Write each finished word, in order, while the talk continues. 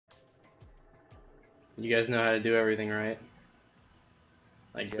You guys know how to do everything, right?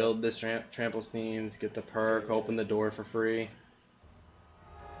 Like Yep. build this trample steams, get the perk, open the door for free.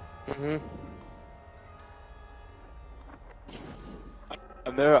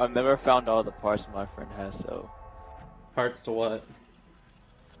 I've never found all the parts my friend has, so Parts to what?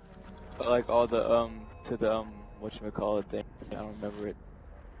 like all the to the whatchamacallit thing. I don't remember it.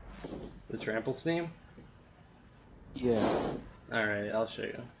 The trample steam? Yeah. Alright, I'll show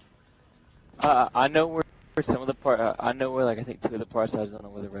you. I know where some of the part. I know where like I think two of the parts. I just don't know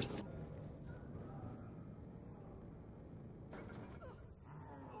where the rest of them.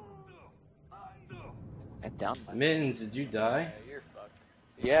 And down. Mittens, did you die? Yeah, you're fucked.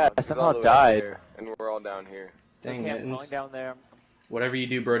 Yeah, I He's all somehow the way up died. there, and we're all down here. Dang, Okay, I'm Mittens. going down there. Whatever you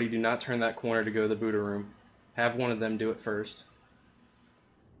do, Brody, do not turn that corner to go to the Buddha room. Have one of them do it first.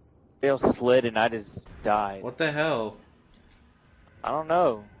 They slid and I just died. What the hell? I don't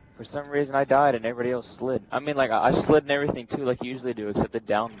know. For some reason I died and everybody else slid. I mean, like I slid and everything too, like you usually do, except the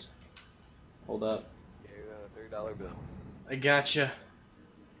down. Hold up. Yeah, you got a $3 bill. I gotcha.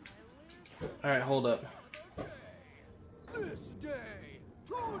 Alright, hold up. This day,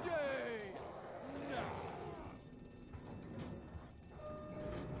 today, now.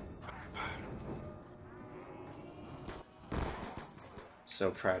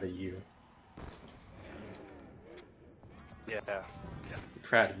 So proud of you. Yeah.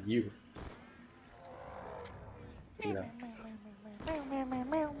 Proud of you. You know.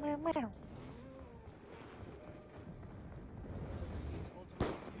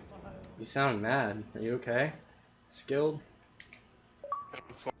 You sound mad. Are you okay? Skilled?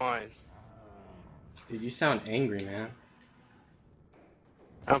 I'm fine. Dude, you sound angry, man.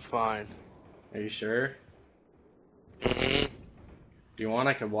 I'm fine. Are you sure? Mm-hmm. If you want,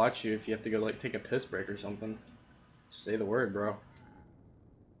 I could watch you if you have to go, like, take a piss break or something. Just say the word, bro.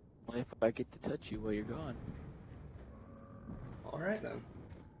 Only if I get to touch you while you're gone. Alright, then.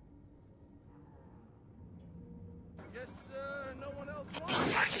 Yes, sir. No one else Oh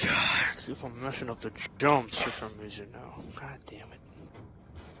wants. my god. Keep on messing up the jumps for some reason now. God damn it.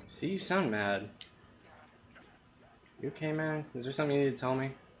 See, you sound mad. You okay, man? Is there something you need to tell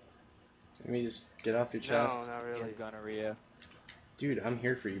me? Let me just get off your chest. No, not He really. has gonorrhea. Dude, I'm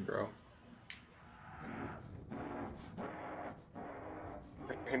here for you, bro.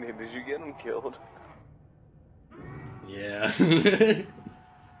 Did you get him killed? Yeah. You're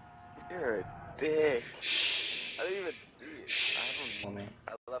a dick. Shh. I didn't even see it. Shh. Tell me.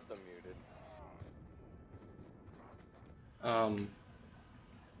 I left him muted.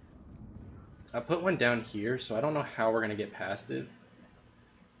 I put one down here, so I don't know how we're gonna get past it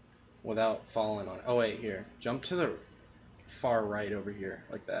without falling on it. Oh wait, here. Jump to the far right over here,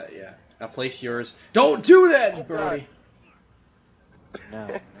 like that, yeah. Now place yours. Don't do that, Brody! No.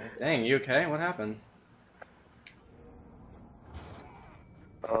 no. Dang, you okay? What happened?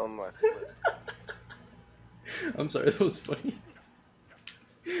 I split. I'm sorry, that was funny.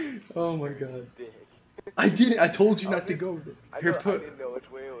 Oh my god. Dick. I didn't, I told you not to go. Here, I put. didn't know which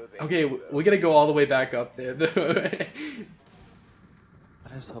way it was. Okay, aimed, we gotta go all the way back up there.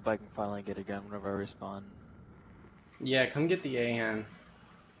 I just hope I can finally get a gun whenever I respawn. Yeah, come get the A hand.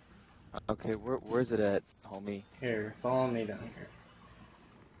 Okay, where's it at, homie? Here, follow me down here.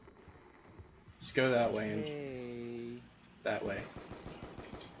 Just go that way and Hey. that way.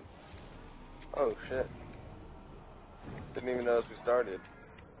 Oh shit. Didn't even notice we started.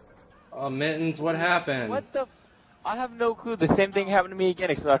 Oh, Mittens, what happened? What the? I have no clue. The same thing happened to me again,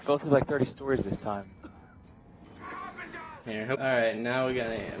 except I fell through like 30 stories this time. Here, alright, now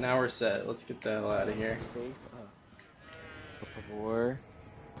we're set. Let's get the hell out of here. Safe up. Por favor.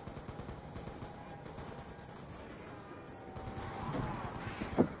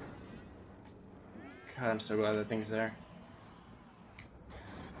 God, I'm so glad that thing's there.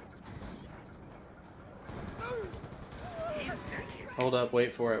 Hold up,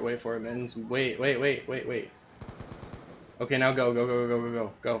 wait for it, Mittens. Wait. Okay, now go.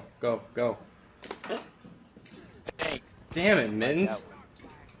 Thanks. Damn it, Mittens.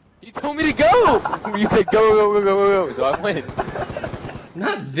 You told me to go! You said go, so I went.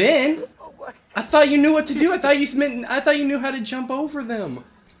 Not then! Oh my. I thought you knew what to do. I thought you knew how to jump over them.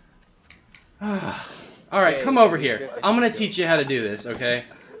 Alright, Hey, come over hey, here. good. I'm gonna teach you how to do this, okay?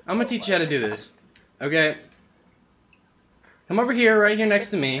 I'm gonna teach you how to do this. Okay? Come over here, right here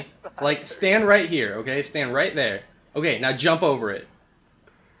next to me. Like, stand right here, okay? Stand right there. Okay, now jump over it.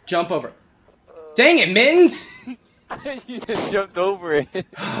 Jump over. Dang it, Mittens! You just jumped over it.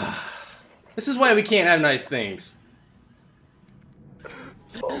 This is why we can't have nice things.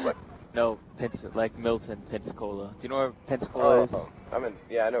 Oh my. No, like Milton, Pensacola. Do you know where Pensacola is?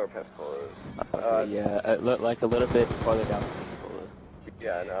 Yeah, I know where Pensacola is. Okay, yeah, like a little bit farther down from Pensacola.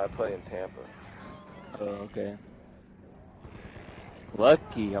 Yeah, I know. I play in Tampa. Oh, okay.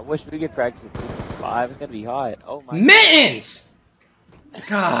 Lucky. I wish we could practice at 5. It's gonna be hot. Oh my. Mittens!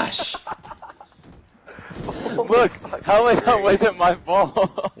 Gosh. Look, how wasn't my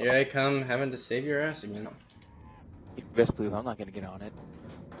fault? Here I come, having to save your ass again. Best blue. I'm not gonna get on it.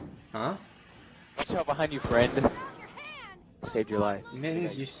 Huh? Watch out behind you, friend. Saved your life.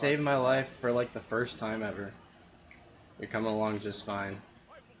 Mittens, you saved my life for like the first time ever. You're coming along just fine.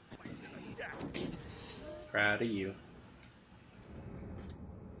 Proud of you.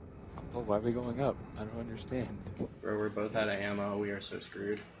 Oh, why are we going up? I don't understand. Bro, we're both out of ammo. We are so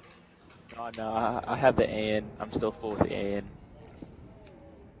screwed. Oh no, I have the AN. I'm still full with the AN.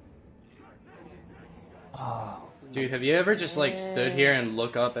 Oh. Dude, have you ever just like stood here and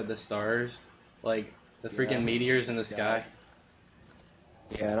look up at the stars? Like the freaking meteors in the sky?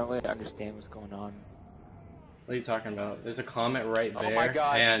 Yeah, I don't really understand what's going on. What are you talking about? There's a comet right there. Oh my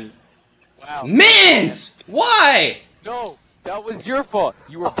god. And Wow. Mittens! Why? No, that was your fault.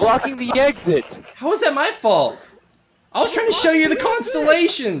 You were blocking the exit. How is that my fault? I was trying to show you the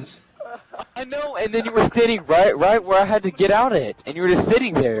constellations. I know, and then you were standing right where I had to get out at, and you were just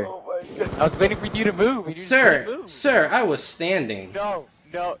sitting there. Oh my god. I was waiting for you to move. And you just didn't move. Sir, I was standing. No,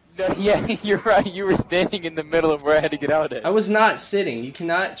 yeah, you're right. You were standing in the middle of where I had to get out at. I was not sitting. You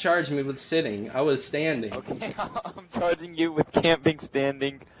cannot charge me with sitting. I was standing. Okay, I'm charging you with camping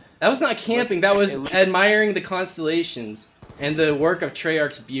standing. That was not camping. That was admiring the constellations and the work of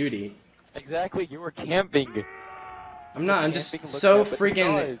Treyarch's beauty. Exactly, you were camping. I'm not. I'm just so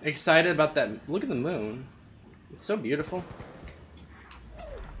freaking excited about that. Look at the moon. It's so beautiful.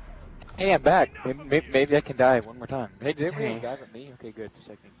 Hey, I'm back. Maybe I can die one more time. Hey, did everybody Dang. die but me? Okay, good. Just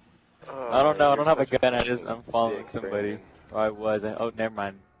checking. Oh, I don't know. I don't have a you're gun. such a I'm following dick, somebody. Brandon. Oh, I was. Oh, never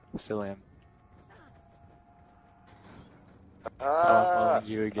mind. Still am. Oh, I'm following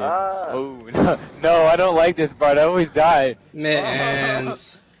you again. Oh, no, I don't like this part. I always die.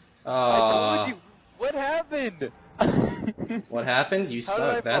 Mittens. I Aw. told you. What happened? What happened? You How did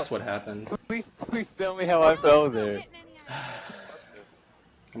I suck. That's fall? what happened. Please tell me how I fell there.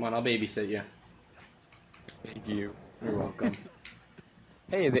 Come on, I'll babysit you. Thank you. You're welcome.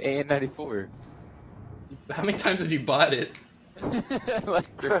 Hey, the AN-94. How many times have you bought it?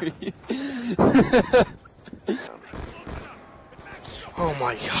 Like 3. Oh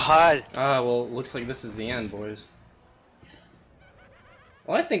my god. Ah, well, looks like this is the end, boys.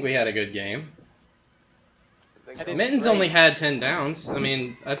 Well, I think we had a good game. Mittens only had 10 downs. I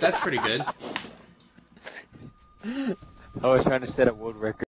mean, that's pretty good. I was trying to set a world record.